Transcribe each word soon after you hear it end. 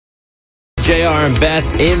JR and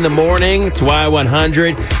Beth in the morning. It's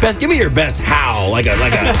Y100. Beth, give me your best howl. Like a.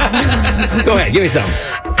 Go ahead, give me some.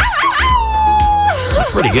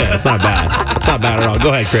 That's pretty good. That's not bad. That's not bad at all. Go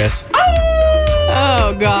ahead, Chris.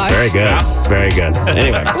 Oh, gosh. It's very good. It's very good.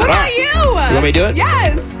 Anyway. What about you? You want me to do it?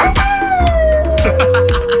 Yes.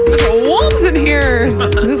 Wolves in here.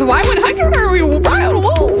 Is this Y100 or are we wild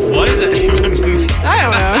wolves? What is it even? I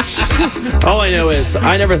don't know. All I know is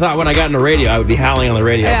I never thought when I got into radio I would be howling on the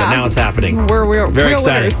radio, Yeah. but now it's happening. We're Very real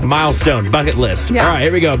exciting. winners. Milestone, bucket list. Yeah. All right,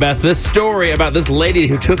 here we go, Beth. This story about this lady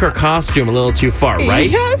who took her costume a little too far, right?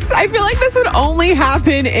 Yes, I feel like this would only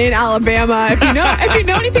happen in Alabama. If you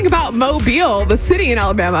know anything about Mobile, the city in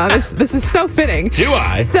Alabama, this is so fitting. Do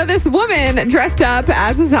I? So this woman dressed up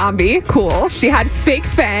as a zombie, cool. She had fake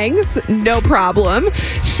fangs, no problem.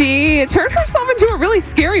 She turned herself into a really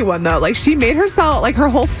scary one though. Like she made herself, like her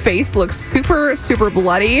whole face look super, super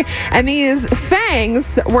bloody. And these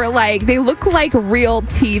fangs were like, they look like real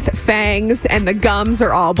teeth fangs and the gums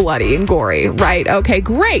are all bloody and gory, right? Okay,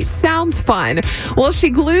 great. Sounds fun. Well, she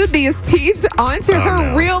glued these teeth onto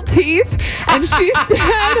her real teeth and she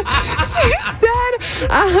said,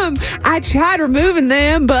 I tried removing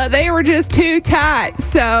them, but they were just too tight.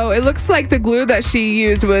 So it looks like the glue that she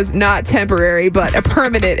used was not temporary, but a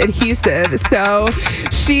permanent adhesive. So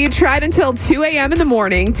she tried until 2 a.m. in the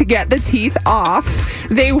morning to get the teeth off.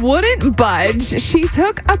 They wouldn't budge. She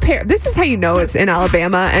took a pair. This is how you know it's in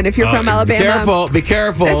Alabama. And if you're from Alabama, be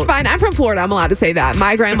careful. It's fine. I'm from Florida. I'm allowed to say that.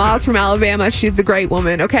 My grandma's from Alabama. She's a great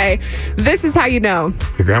woman. Okay. This is how you know.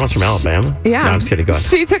 Your grandma's from Alabama? Yeah. No, I'm just kidding. Go ahead.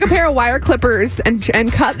 She took a pair of wire clippers and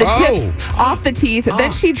cut the tips off the teeth.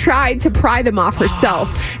 Then she tried to pry them off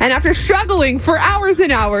herself. And after struggling for hours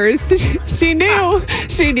and hours, she knew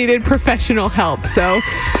she needed professional help. So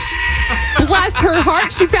bless her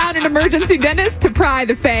heart, she found an emergency dentist to pry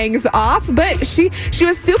the fangs off, but she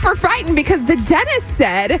was super frightened because the dentist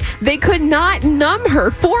said they could not numb her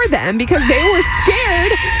for them because they were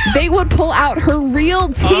scared they would pull out her real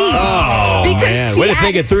teeth. Man. Way to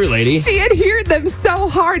think it through, lady. She adhered them so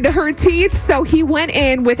hard to her teeth, so he went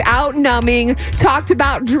in without numbing, talked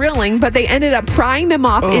about drilling, but they ended up prying them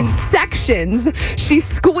off in sections. She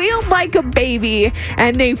squealed like a baby,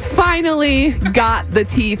 and they finally got the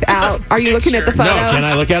teeth out. Are you looking at the photo? No, can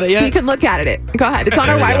I look at it yet? You can look at it. Go ahead. It's on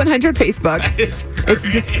our Y100 Facebook. It's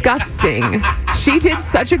disgusting. She did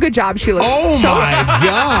such a good job. She looks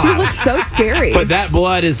God. She looks so scary. But that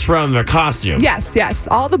blood is from the costume. Yes.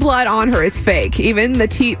 All the blood on her is fake. Even the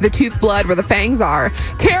tooth blood where the fangs are.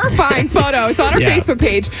 Terrifying photo. It's on our Facebook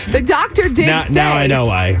page. The doctor did say. Now I know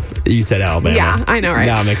why you said Alabama. Yeah, I know, right?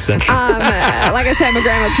 Now it makes sense. Like I said, my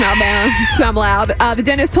grandma's from Alabama, so I'm loud. The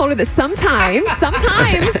dentist told her that sometimes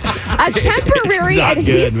a temporary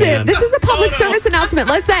adhesive. This is a public service announcement.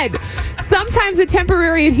 Listen, sometimes a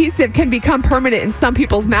temporary adhesive can become permanent in some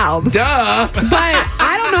people's mouths. Duh. But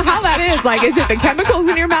I don't know how that is. Like, is it the chemicals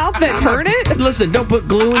in your mouth that turn it? Listen, don't put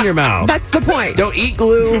glue in your mouth. That's the point. Don't eat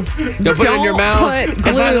glue. Don't put it in your mouth. Put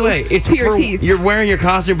glue and by the way, it's to your teeth. You're wearing your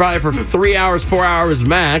costume probably for 3 hours, 4 hours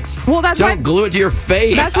max. Well, that's don't glue it to your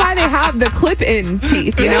face. That's why they have the clip-in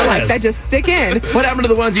teeth, like that just stick in. What happened to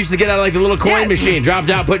the ones you used to get out of like the little coin machine, dropped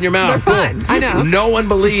out, put in your mouth? They're fun. I know. No one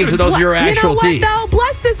believes that those are your actual teeth. You know what, though?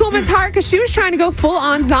 Bless this woman's heart, because she was trying to go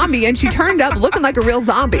full-on zombie, and she turned up looking like a real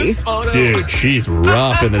zombie. Dude, she's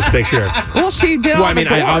rough in this picture. Well, she did all the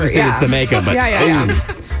gore. Obviously it's the makeup, but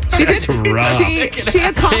She that's rough. She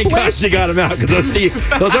accomplished. Thank God she got them out, because those teeth,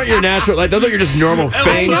 those aren't your natural, like those aren't your just normal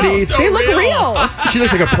fang teeth. They look real. She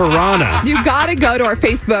looks like a piranha. You gotta go to our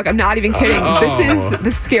Facebook. I'm not even kidding. This is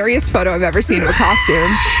the scariest photo I've ever seen of a costume.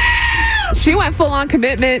 She went full on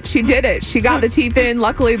commitment. She did it. She got the teeth in.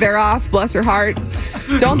 Luckily, they're off. Bless her heart.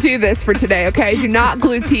 Don't do this for today, okay? Do not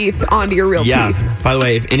glue teeth onto your real teeth. By the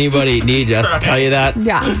way, if anybody needs us to tell you that,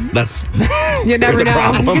 that's you never know.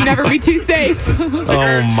 problem. You can never be too safe.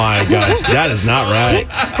 Oh my gosh, that is not right.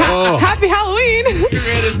 Happy Halloween.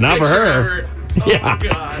 It's not for her.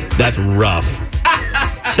 That's rough.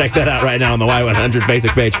 Check that out right now on the Y100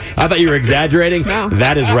 Facebook page. I thought you were exaggerating. No.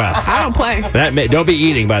 That is rough. I don't play. Don't be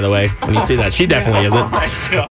eating, by the way, when you see that. She definitely isn't.